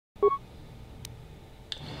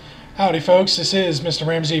Howdy folks, this is Mr.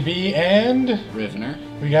 Ramsey B and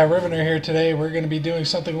Rivvnr. We got Rivvnr here today. We're going to be doing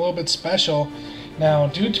something a little bit special. Now,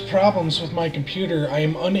 due to problems with my computer, I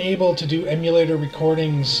am unable to do emulator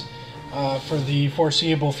recordings for the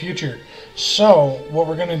foreseeable future. So, what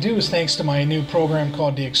we're going to do is, thanks to my new program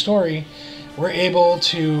called DxStory, we're able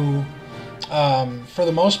to, for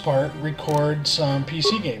the most part, record some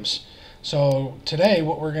PC games. So today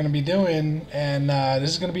what we're going to be doing, and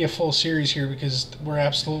this is going to be a full series here because we're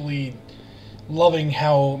absolutely loving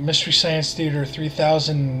how Mystery Science Theater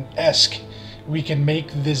 3000-esque we can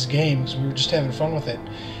make this game, because we were just having fun with it.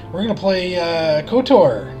 We're going to play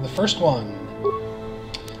Kotor, the first one.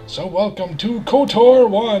 So welcome to Kotor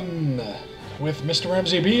 1 with Mr.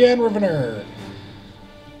 Ramsey B and Rivvnr.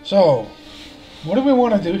 So, what do we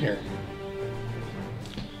want to do here?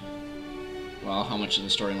 Well, how much of the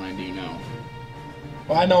storyline do you know?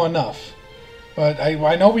 Well, I know enough. But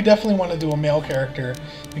I know we definitely want to do a male character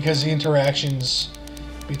because the interactions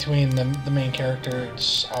between the main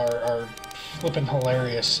characters are flippin'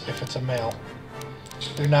 hilarious if it's a male.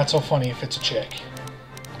 They're not so funny if it's a chick.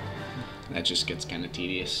 That just gets kind of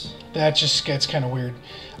tedious. That just gets kind of weird.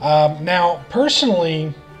 Now,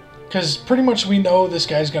 personally, because pretty much we know this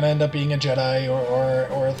guy's going to end up being a Jedi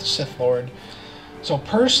or a Sith Lord. So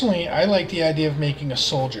personally, I like the idea of making a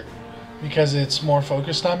soldier because it's more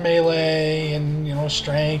focused on melee and, you know,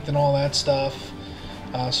 strength and all that stuff.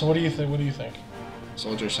 So what do you think? What do you think?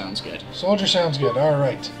 Soldier sounds good. Soldier sounds good. All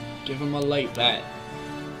right. Give him a light bat.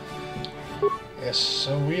 Yes.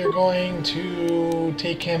 So we are going to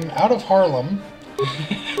take him out of Harlem,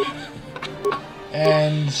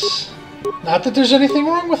 and not that there's anything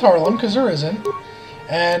wrong with Harlem, because there isn't.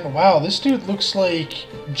 And wow, this dude looks like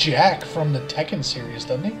Jack from the Tekken series,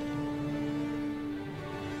 doesn't he?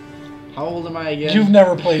 How old am I again? You've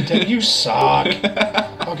never played Tekken. You suck.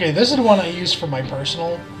 Okay, this is the one I use for my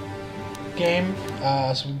personal game.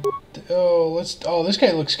 This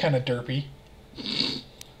guy looks kind of derpy.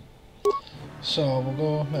 So we'll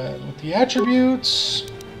go with the attributes.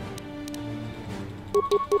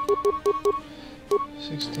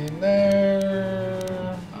 16 there.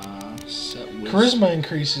 Charisma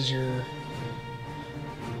increases your...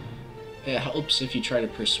 It helps if you try to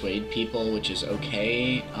persuade people, which is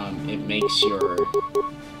okay. It makes your...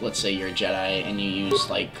 Let's say you're a Jedi and you use,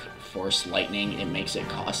 like, Force Lightning, it makes it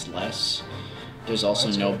cost less. There's also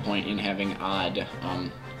no point in having odd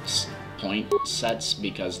point sets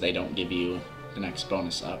because they don't give you the next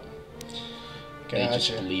bonus up. Gotcha. They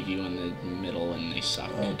just leave you in the middle and they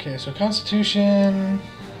suck. Okay, so Constitution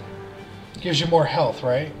gives you more health,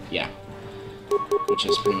 right? Yeah. Which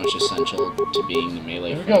is pretty much essential to being the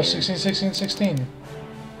melee fighter. There we go, 16, 16, 16.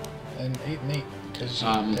 And 8 and 8. Because you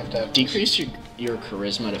have to have decrease your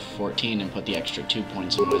charisma to 14 and put the extra 2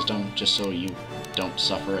 points in wisdom, just so you don't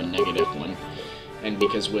suffer a negative one. And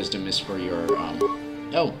because wisdom is for your,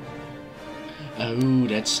 oh,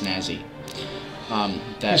 that's snazzy.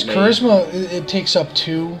 Because charisma, it takes up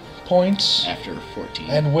 2 points. After 14.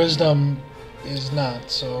 And wisdom is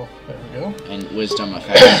not, so there we go. And wisdom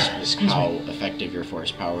affects how effective your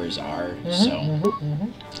force powers are,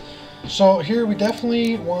 So here we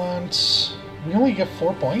definitely want... We only get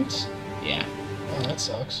 4 points? Yeah. Oh, that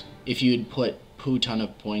sucks. If you'd put a ton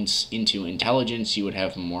of points into intelligence, you would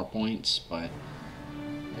have more points, but...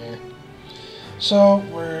 Yeah. So,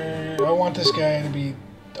 I want this guy to be...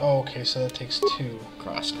 Oh, okay, so that takes 2.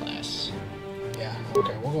 Cross-class. Yeah,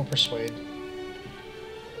 okay, we'll go Persuade.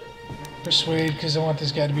 Persuade, because I want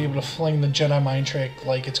this guy to be able to fling the Jedi mind trick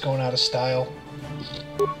like it's going out of style.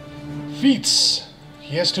 Feats!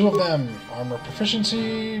 He has 2 of them. Armor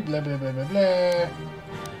proficiency, blah blah blah blah blah.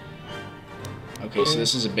 Okay, so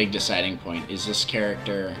this is a big deciding point. Is this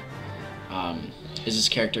character going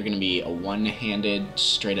to be a one-handed,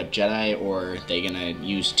 straight-up Jedi, or are they going to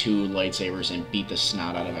use 2 lightsabers and beat the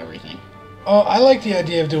snot out of everything? Oh, I like the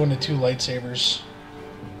idea of doing the 2 lightsabers.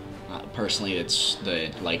 Personally, it's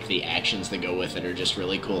the actions that go with it are just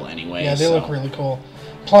really cool anyway. Yeah, they look really cool.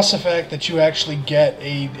 Plus the fact that you actually get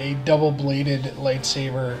a double-bladed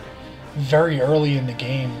lightsaber very early in the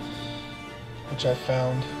game, which I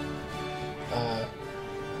found.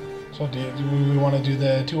 So do we want to do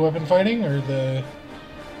the 2-weapon fighting or the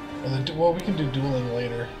well, we can do dueling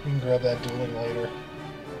later. We can grab that dueling later.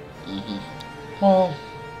 Well,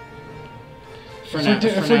 if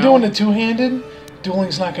we're doing the 2-handed,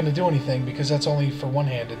 dueling's not going to do anything because that's only for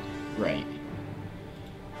one-handed. Right.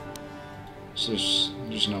 So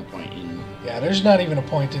there's no point in... Yeah, there's not even a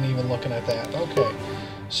point in even looking at that. Okay.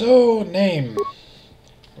 So, name.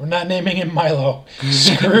 We're not naming him Milo.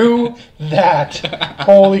 Screw that.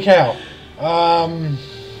 Holy cow.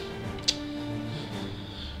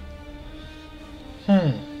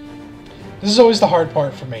 This is always the hard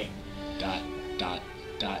part for me. Dot, dot,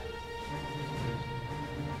 dot.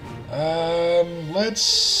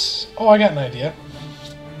 Let's... Oh, I got an idea.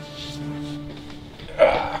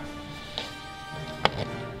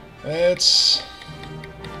 Let's...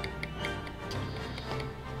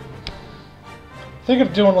 I think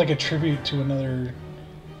I'm doing like a tribute to another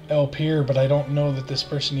LPer, but I don't know that this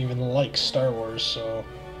person even likes Star Wars, so...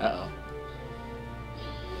 Uh-oh.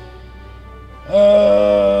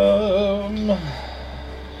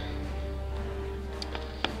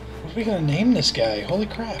 What are we gonna name this guy? Holy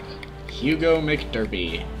crap. Hugo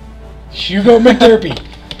McDerpy. Hugo McDerpy.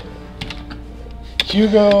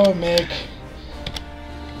 Hugo Mc...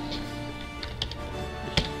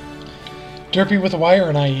 Derpy with a Y or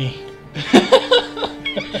an IE?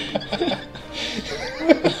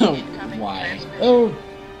 Why? Oh,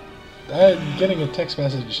 I'm getting a text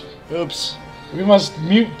message. Oops. We must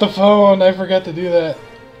mute the phone. I forgot to do that.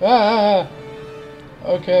 Ah!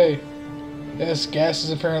 Okay. Yes, gas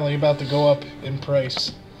is apparently about to go up in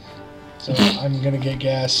price. So I'm gonna get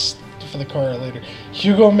gas for the car later.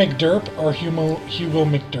 Hugo McDerp or Hugo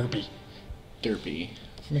McDerpy? Derpy.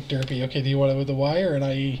 McDerpy. Okay, do you want it with a Y or an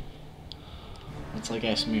IE? It's like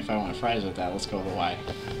asking me if I want fries with that. Let's go with a Y.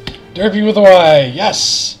 Derpy with a Y.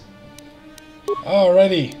 Yes!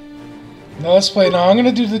 Alrighty. Now let's play. Now I'm going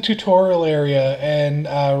to do the tutorial area, and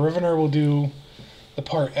Rivvnr will do the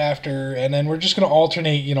part after, and then we're just going to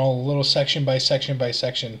alternate, you know, a little section by section by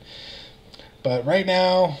section. But right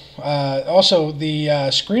now, also the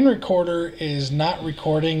screen recorder is not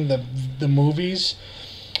recording the movies,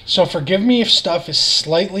 so forgive me if stuff is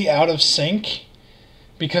slightly out of sync,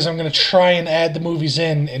 because I'm going to try and add the movies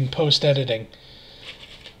in post-editing.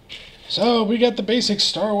 So we got the basic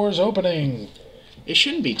Star Wars opening. It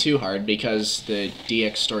shouldn't be too hard because the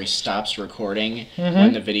DX story stops recording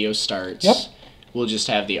when the video starts. Yep. We'll just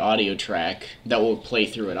have the audio track that will play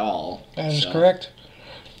through it all. That is correct.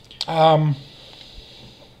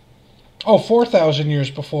 4,000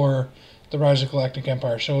 years before the Rise of the Galactic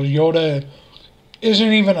Empire. So Yoda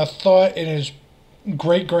isn't even a thought in his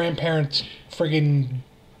great-grandparents' friggin'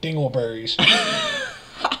 dingleberries.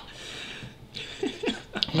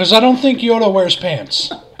 Because I don't think Yoda wears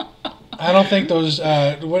pants. I don't think those,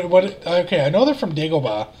 okay, I know they're from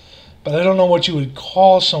Dagobah, but I don't know what you would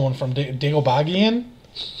call someone from Dagobagian?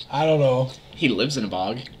 I don't know. He lives in a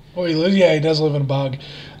bog. Oh, he lives, yeah, he does live in a bog.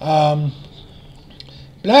 Blah,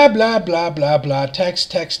 blah, blah, blah, blah,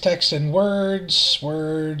 text, and words,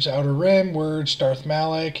 Outer Rim, words, Darth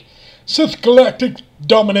Malak, Sith Galactic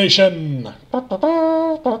Domination.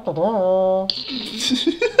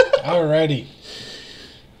 Alrighty.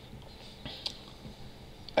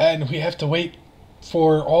 And we have to wait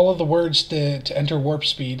for all of the words to enter warp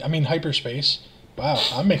speed. I mean hyperspace. Wow,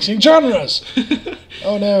 I'm mixing genres!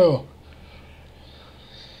 Oh no.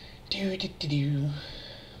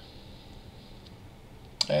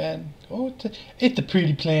 And, oh, it's a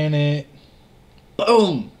pretty planet.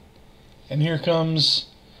 Boom! And here comes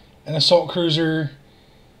an assault cruiser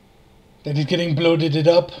that is getting bloated it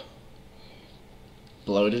up.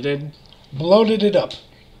 Bloated it? Bloated it up.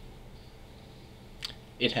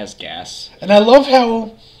 It has gas. And I love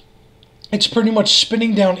how it's pretty much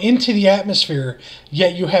spinning down into the atmosphere,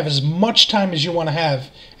 yet you have as much time as you want to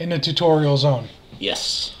have in the tutorial zone.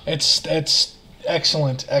 Yes. It's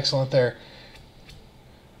excellent there.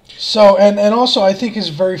 So, and also I think is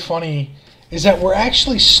very funny is that we're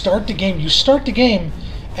actually start the game. You start the game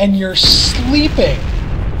and you're sleeping.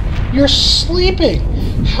 You're sleeping.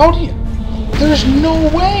 How do you... There's no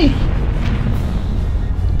way.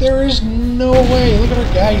 There is no way. Look at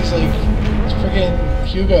our guy. He's like, it's freaking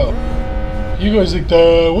Hugo. Hugo's like,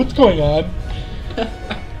 what's going on?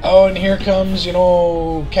 Oh, and here comes, you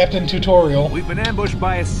know, Captain Tutorial. We've been ambushed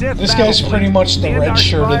by a Sith. This guy's pretty much the red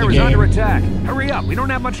shirt of the game. Under attack. Hurry up. We don't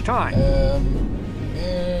have much time.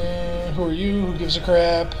 Who are you? Who gives a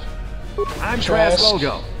crap? I'm Trask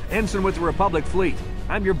Logo, ensign with the Republic Fleet.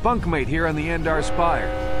 I'm your bunkmate here on the Endar Spire.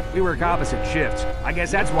 We work opposite shifts. I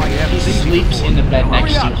guess that's why you haven't seen me sleeps in the bed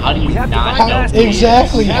next to you. How do you not know?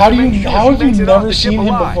 Exactly. How have you never seen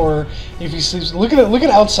him before? If he sleeps, look at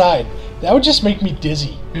outside. That would just make me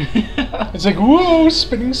dizzy. It's like, whoa,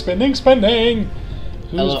 spinning.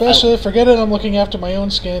 Who's special? Forget it. I'm looking after my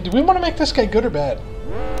own skin. Do we want to make this guy good or bad?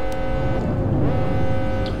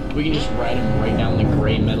 We can just ride him right down the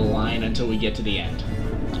gray metal line until we get to the end.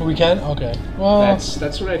 We can? Okay. Well,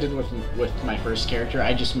 that's what I did with my first character.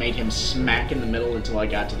 I just made him smack in the middle until I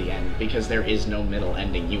got to the end, because there is no middle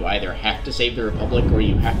ending. You either have to save the Republic or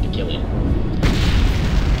you have to kill him.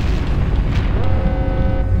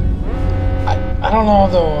 I don't know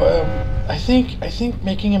though. I think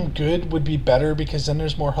making him good would be better because then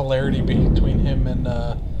there's more hilarity between him and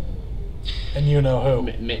you know who.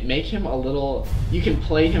 Make him a little. You can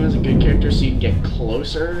play him as a good character, so you can get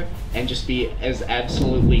closer and just be as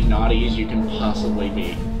absolutely naughty as you can possibly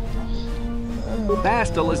be.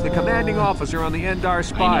 Bastel is the commanding officer on the Endar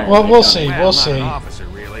Spire. Well, we'll see. Well, We'll not see. an officer,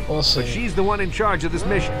 really. We'll see. But she's the one in charge of this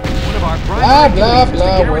mission. One of our Blah, primary blah, duties is to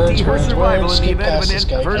blah, guarantee her words, survival words, in the skip event past of an this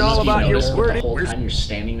guy. I've heard Has all he about your noticed that the wording. whole time you're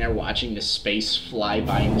standing there watching the space fly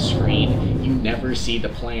by the screen, you never see the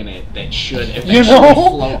planet that should eventually You know,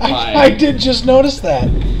 float by. I did just notice that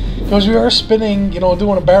because we are spinning, you know,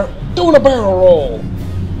 doing a barrel roll.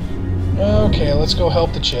 Okay, let's go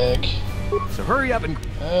help the chick. So hurry up and...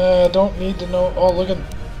 Don't need to know. Oh, look at.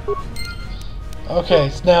 Okay,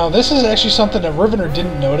 now this is actually something that Rivvnr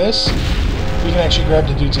didn't notice. We can actually grab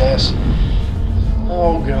the dude's ass.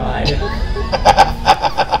 Oh god.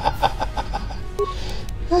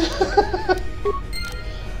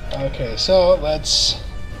 Okay, so let's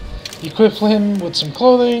equip him with some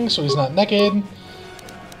clothing so he's not naked.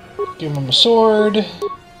 Give him a sword.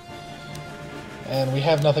 And we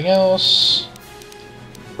have nothing else.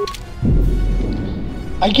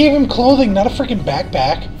 I gave him clothing, not a freaking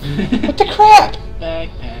backpack. What the crap?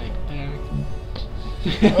 Backpack.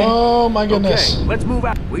 Oh my goodness. Okay, let's move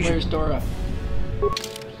out. Where's Dora?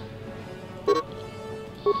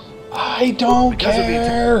 I don't Because of the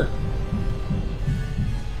care.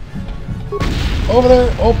 Over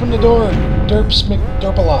there, open the door. Derps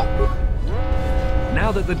McDerp a lot.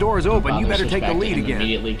 Now that the door is open, you Father better switch take the back to lead him again.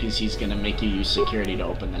 immediately because he's gonna make you use security to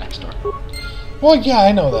open the next door. Well, yeah,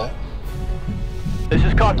 I know that. This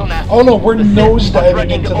is Kotor now. Oh no, we're The Sith nosediving are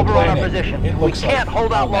threatening into to the overrun our planet. position. It looks we can't like.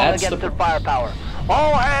 hold out Oh, long that's against the their firepower.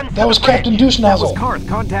 All hands That was to the Captain bridge. That was Douche-Nozzle. Karth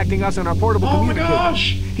contacting us on our portable Oh my communicator.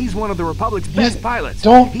 gosh! He's one of the Republic's best pilots.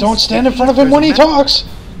 Don't He's stand in sticky front of him as when a he ma- talks,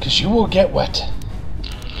 because you will get wet.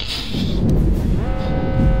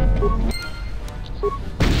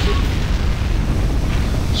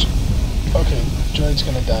 Okay, droid's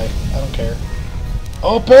gonna die. I don't care.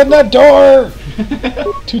 Open the door!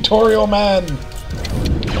 Tutorial man!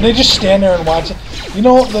 And they just stand there and watch it. You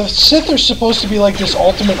know, the Sith are supposed to be like this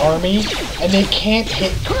ultimate army, and they can't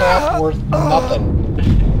hit crap worth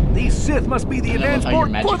nothing. These Sith must be the I love advanced how you're port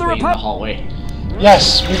for the magically in the Republic. hallway.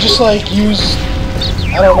 Yes, we just like use,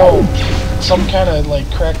 I don't know, some kind of like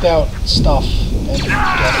cracked out stuff and get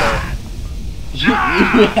there. You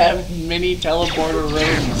have mini teleporter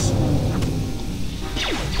rooms.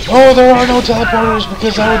 Oh, there are no teleporters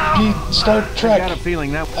because that would be Star I got a Trek.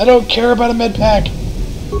 feeling that... I don't care about a med pack.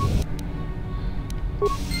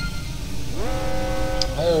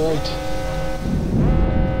 Alright.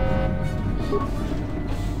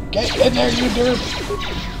 Get in there, you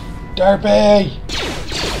derp! Darby!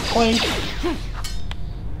 Clink!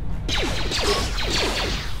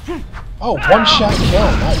 Oh, one shot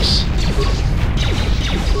kill, nice.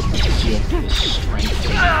 You have the strength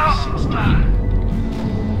of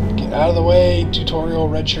 16. Get out of the way, tutorial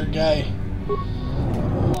red shirt guy.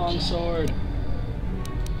 Long sword.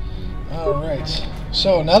 Alright.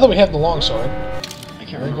 So, now that we have the long sword, I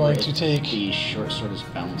can't we're remember going if to take the short sword is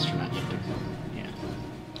balanced or not yet. Yeah.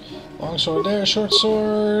 long sword there, short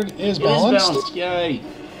sword is It balanced. is balanced, yay!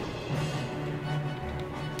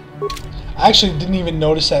 I actually didn't even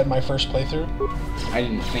notice that in my first playthrough. I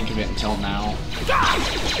didn't think of it until now.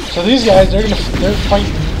 So these guys, they're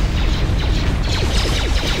fighting.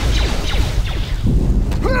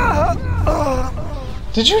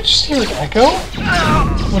 Did you just hear an echo?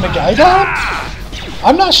 When a guy died?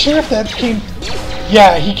 I'm not sure if that came...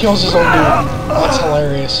 Yeah, he kills his own dude. That's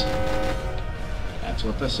hilarious. That's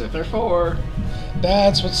what the Sith are for.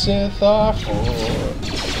 That's what Sith are for.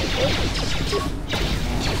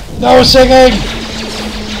 No singing!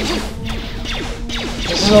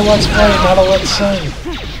 This is a let's play, not a let's sing.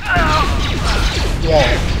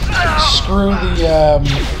 Yeah. Screw the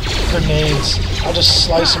grenades. I'll just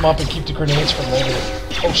slice them up and keep the grenades for later.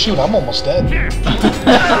 Oh shoot, I'm almost dead.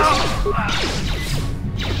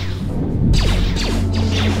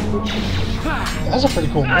 That's a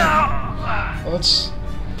pretty cool move. Let's...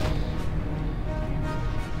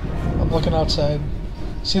 I'm looking outside.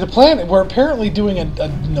 See, the planet, we're apparently doing a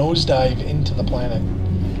nosedive into the planet.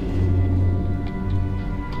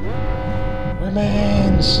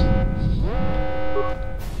 Remains!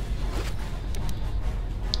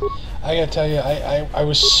 I gotta tell you, I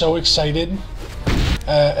was so excited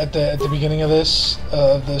at the beginning of this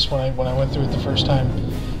when I went through it the first time.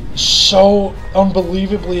 So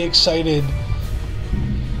unbelievably excited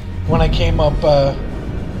when I came up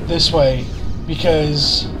this way,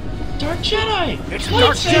 because Dark Jedi! It's a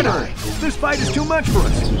Dark Jedi! This fight is too much for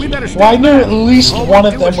us. We better stay Well, I knew back. at least All one we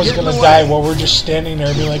of do them is was get in gonna the die way. while we're just standing there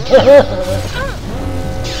and be like,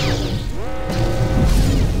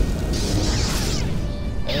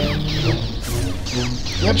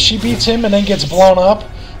 Yep, she beats him and then gets blown up.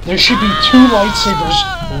 There should be 2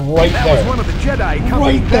 lightsabers right That there. was one of the Jedi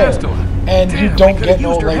coming Right there. past us. And you Damn, don't I could've get no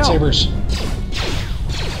used her help. lightsabers.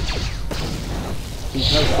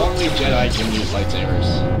 Because only Jedi can use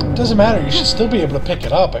lightsabers. Doesn't matter, you should still be able to pick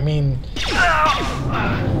it up. I mean,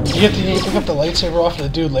 you get to pick up the lightsaber off of the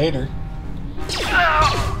dude later.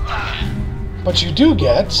 But you do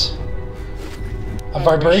get a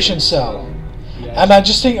vibration cell. Yes. And I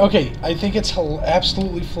just think, okay, I think it's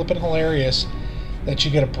absolutely flippin' hilarious that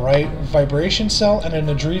you get a bright vibration cell and an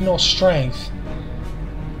adrenal strength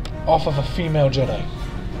off of a female Jedi.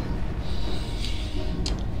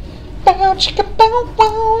 Bow, chicka, bow,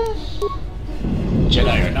 wow.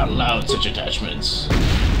 Jedi are not allowed such attachments. The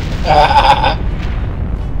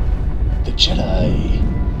Jedi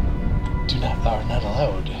are not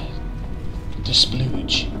allowed to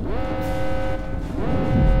splooge.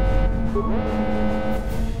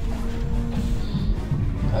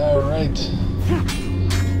 Alright.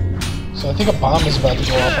 So I think a bomb is about to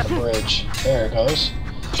go off on the bridge. There it goes.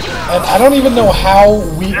 And I don't even know how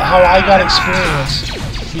I got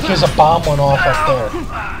experience because a bomb went off up there.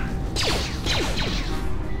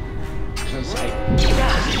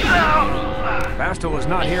 Bastel is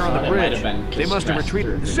not here on the bridge. They must have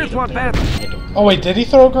retreated. The Sith want battle. Oh wait, did he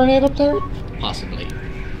throw a grenade up there? Possibly.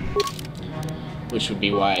 Which would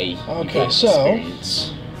be why you Okay, got so-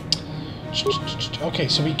 experience. Okay,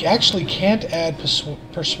 so we actually can't add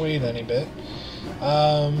persuade any bit.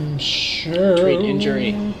 Sure. Treat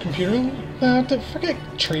injury. Computer? Forget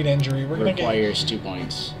treat injury. We're gonna get. Requires 2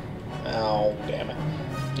 points. Oh, damn it.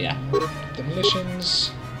 Yeah.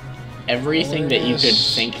 Demolitions. Everything that you could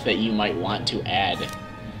Awareness. think that you might want to add,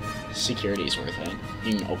 security is worth it.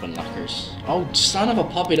 You can open lockers. Oh, son of a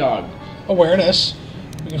puppy dog! Awareness.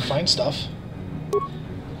 We can find stuff.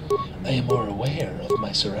 I am more aware of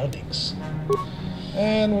my surroundings.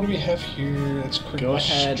 And what do we have here? Let's quick Go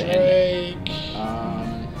ahead strike.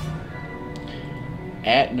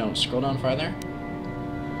 No, scroll down farther.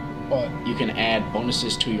 What? You can add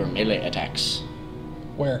bonuses to your melee attacks.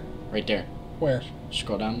 Where? Right there. Where?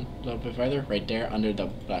 Scroll down a little bit farther. Right there, under the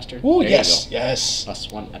blaster. Oh, There yes, you go. yes,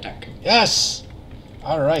 +1 attack. yes.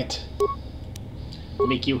 All right.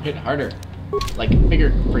 Make you hit harder. Like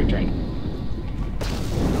bigger freight train.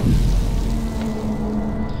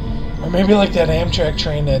 Or maybe like that Amtrak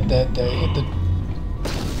train that hit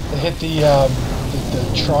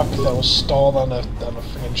the truck that was stalled on the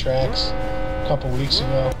freaking tracks a couple weeks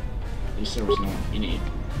ago. At least there was no in it.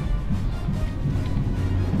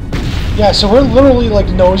 Yeah, so we're literally like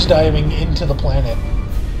nosediving into the planet.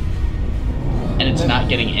 And it's not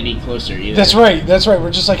getting any closer either. That's right. That's right.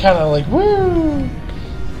 We're just like kind of like woo.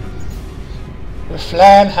 We're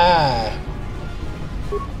flying high.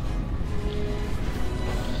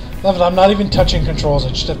 Love it. I'm not even touching controls. I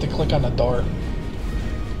just have to click on the door.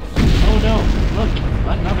 Oh no! Look,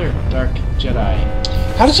 another Dark Jedi.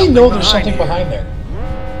 How does he know there's something behind there?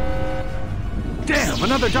 Damn,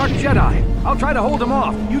 another Dark Jedi. I'll try to hold him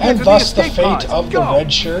off. You get And to thus the escape fate pods. of the Go.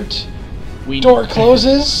 red shirt. We Door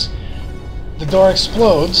closes. The door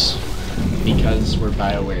explodes. because we're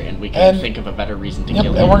BioWare and we can And- think of a better reason to Yep,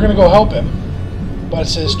 kill and him. we're gonna go help him. But it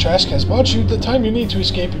says trash cast. Watch you. The time you need to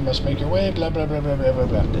escape, you must make your way. Blah blah blah blah blah blah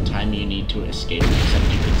blah. The time you need to escape, except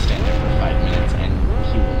you can stand there for 5 minutes and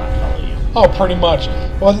he will not follow you. Oh, pretty much.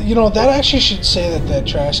 Well, you know that actually should say that that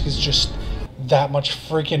Trask is just that much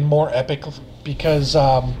freaking more epic because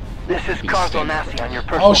This is Kotor on your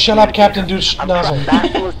personal oh, shut up, Captain communicator. Douche I'm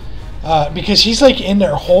Bastel. because he's like in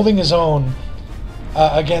there holding his own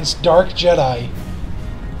against Dark Jedi,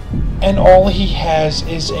 and all he has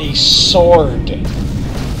is a sword,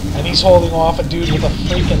 and he's holding off a dude with a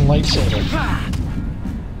freaking lightsaber.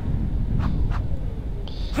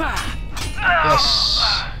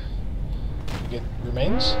 Yes. You get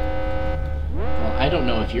remains? Well, I don't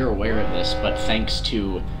know if you're aware of this, but thanks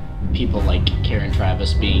to people like Karen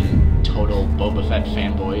Travis being total Boba Fett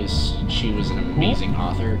fanboys, she was an amazing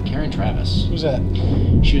author. Karen Travis. Who's that?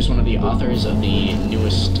 She was one of the authors of the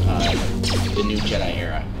newest, the New Jedi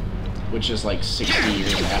era, which is like 60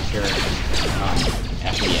 years after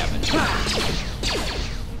the Advent.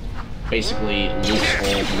 Basically, Luke's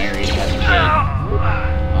old, married, has a kid.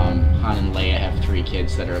 Han and Leia have 3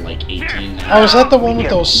 kids that are like 18 now. Oh, is that the one with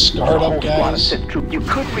those scarred up Whole squad of guys? Sith troops. You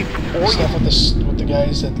could reach for Stuff with the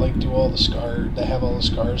guys that like do all the scar, that have all the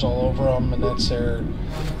scars all over them, and that's their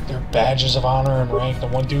their badges of honor and rank. The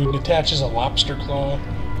one dude attaches a lobster claw.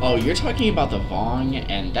 Oh, you're talking about the Vong,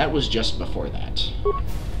 and that was just before that.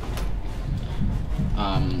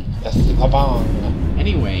 That's the Vong.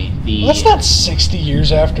 Anyway, the... Well, that's not 60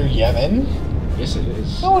 years after Yevon. Yes, it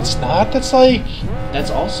is. No, it's not. That's like...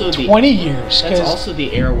 That's also 20 years. That's also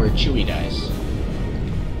the era where Chewie dies.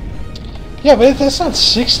 Yeah, but that's not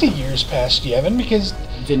 60 years past Yevon, because...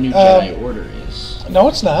 The New Jedi Order is. No,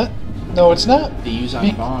 it's not. No, it's not. The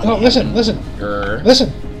Yuzan Vong. No, listen.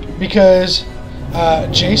 Listen. Because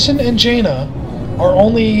Jason and Jaina are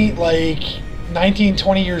only, like, 19,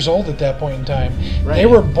 20 years old at that point in time. Right. They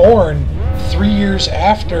were born 3 years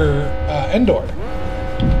after Endor.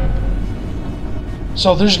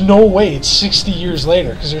 So there's no way it's 60 years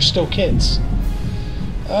later, because they're still kids.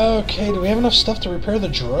 Okay, do we have enough stuff to repair the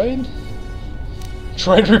droid?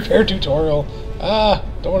 Droid repair tutorial.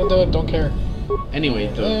 Don't want to do it, don't care. Anyway,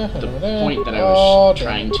 the point that I was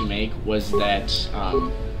trying to make was that,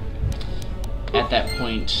 at that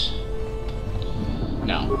point,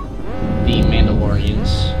 no, the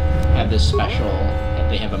Mandalorians have this special,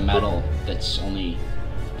 they have a medal that's only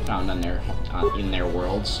found on in their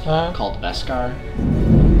worlds, called Beskar,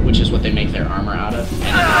 which is what they make their armor out of,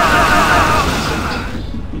 and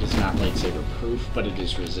it is not lightsaber proof, but it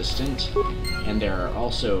is resistant. And there are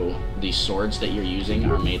also, the swords that you're using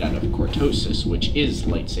are made out of cortosis, which is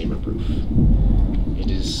lightsaber proof. It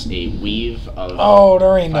is a weave of... Oh,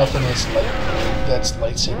 there ain't nothing that's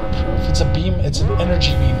lightsaber proof. It's a beam, it's an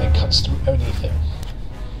energy beam that cuts through anything.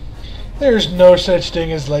 There's no such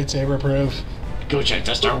thing as lightsaber proof. Go check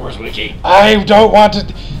the Star Wars wiki. I don't want to...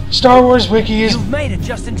 Star Wars wiki is You've made it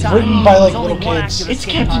just in time. written by, like, little kids. It's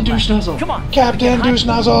Captain Douche Nozzle. Come on. Captain Douche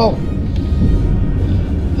Nozzle!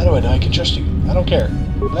 How do I know I can trust you? I don't care.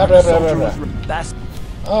 Blah, blah, blah, blah, blah.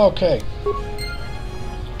 Okay.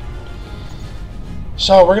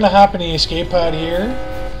 So, we're gonna hop in the escape pod here.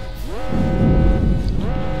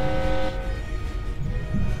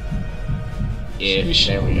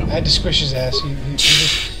 There we go. I had to squish his ass.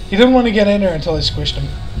 He didn't want to get in there until I squished him.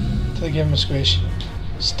 Until I gave him a squish.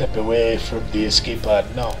 Step away from the escape pod.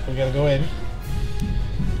 No, we gotta go in.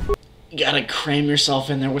 You gotta cram yourself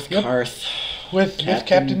in there with Karth. With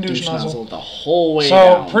Captain Douche Nozzle the whole way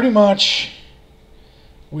down. So, pretty much,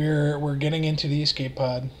 we're getting into the escape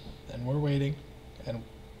pod, and we're waiting. And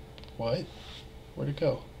what? Where'd it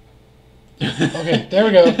go? Okay, there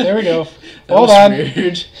we go. There we go. Hold on.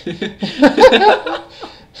 Weird.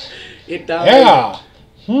 It died. Yeah.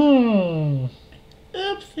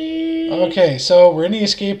 Oopsie. Okay, so we're in the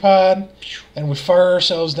escape pod, and we fire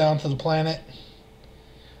ourselves down to the planet.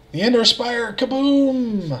 The Endor Spire,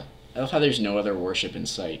 kaboom! I love how there's no other warship in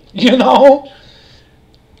sight. You know?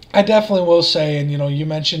 I definitely will say, and, you know, you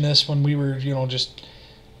mentioned this when we were, you know, just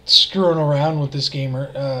screwing around with this game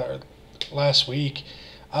last week.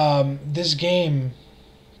 This game...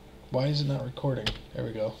 Why is it not recording? There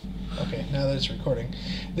we go. Okay, now that it's recording.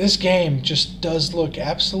 This game just does look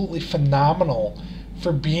absolutely phenomenal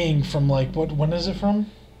for being from, like, when is it from?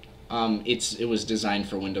 It was designed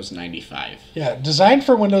for Windows 95. Yeah, designed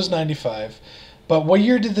for Windows 95. But what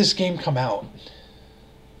year did this game come out?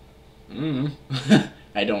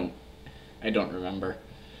 I don't remember.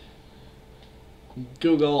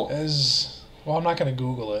 Google. Well, I'm not going to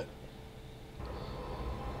Google it.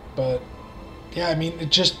 But yeah, I mean, it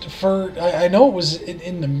just I know it was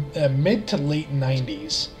in the mid to late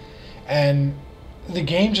 90s, and the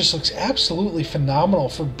game just looks absolutely phenomenal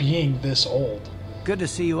for being this old. Good to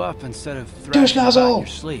see you up instead of Douche thrashing about Nozzle! in your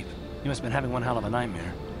sleep. You must have been having one hell of a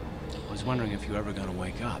nightmare. I was wondering if you were ever going to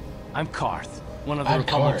wake up. I'm Karth, one of the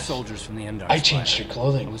Republic soldiers from the Endar Spire. I changed your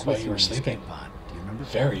clothing while you were sleeping. Do you remember?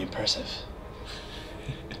 Very impressive.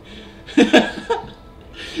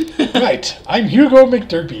 Right, I'm Hugo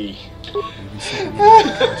McDerpy.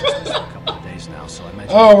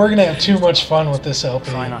 Oh, we're gonna have too much fun with this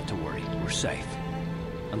LP. Try not to worry. We're safe.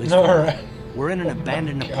 At least we're in an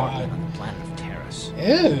abandoned apartment on the planet of Terrace.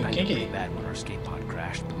 Ew, I kinky. pretty bad when our escape pod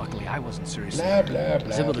crashed, but luckily I wasn't seriously Blah, hurt. blah, I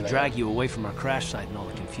was able to blah, drag you away from our crash site in all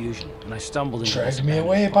the confusion, and I stumbled into this Dragged me abandoned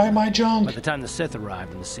away by apartment. my junk. By the time the Sith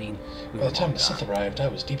arrived on the scene, By the time the Sith arrived, I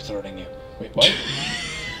was deep-throating you. Wait, what?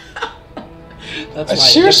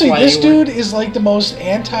 Seriously, this dude is like the most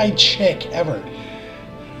anti-chick ever.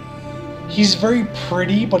 He's very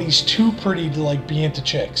pretty, but he's too pretty to, like, be into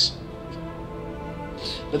chicks.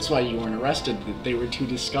 That's why you weren't arrested. They were too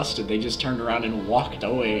disgusted. They just turned around and walked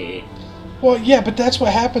away. Well, yeah, but that's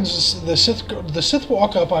what happens. The Sith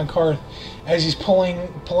walk up on Karth as he's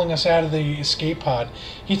pulling us out of the escape pod.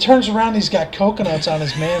 He turns around, he's got coconuts on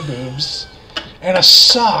his man boobs and a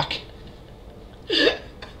sock.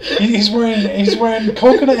 He's wearing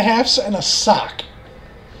coconut hats and a sock.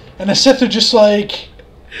 And I sit there just like,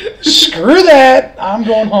 screw that, I'm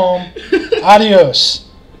going home. Adios.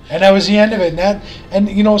 And that was the end of it. And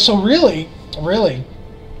you know, so really,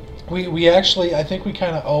 we actually, I think we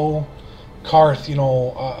kind of owe Karth, you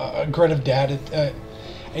know,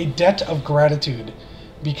 a debt of gratitude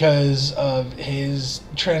because of his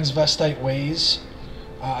transvestite ways.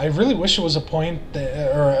 I really wish there was a point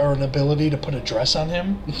or an ability to put a dress on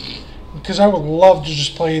him, because I would love to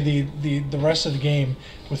just play the rest of the game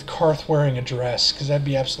with Karth wearing a dress, because that'd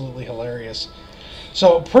be absolutely hilarious.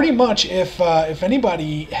 So pretty much, if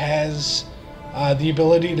anybody has the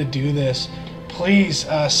ability to do this, please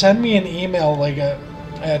send me an email like at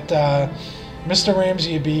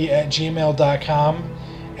mrramseyb@gmail.com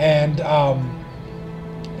and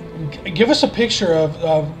give us a picture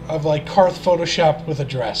of like Karth photoshopped with a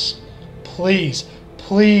dress. Please,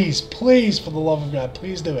 please, please, for the love of God,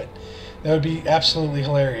 please do it. That would be absolutely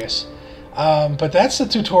hilarious. But that's the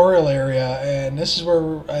tutorial area, and this is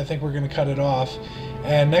where I think we're going to cut it off.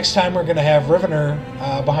 And next time we're going to have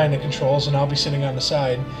Rivvnr behind the controls, and I'll be sitting on the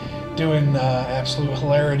side doing absolute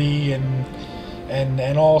hilarity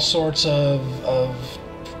and all sorts of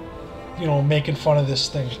you know, making fun of this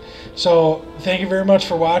thing. So thank you very much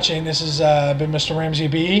for watching. This has been Mr. Ramsey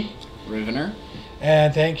B. Rivvnr.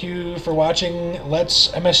 And thank you for watching Let's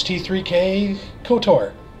MST3K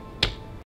Kotor.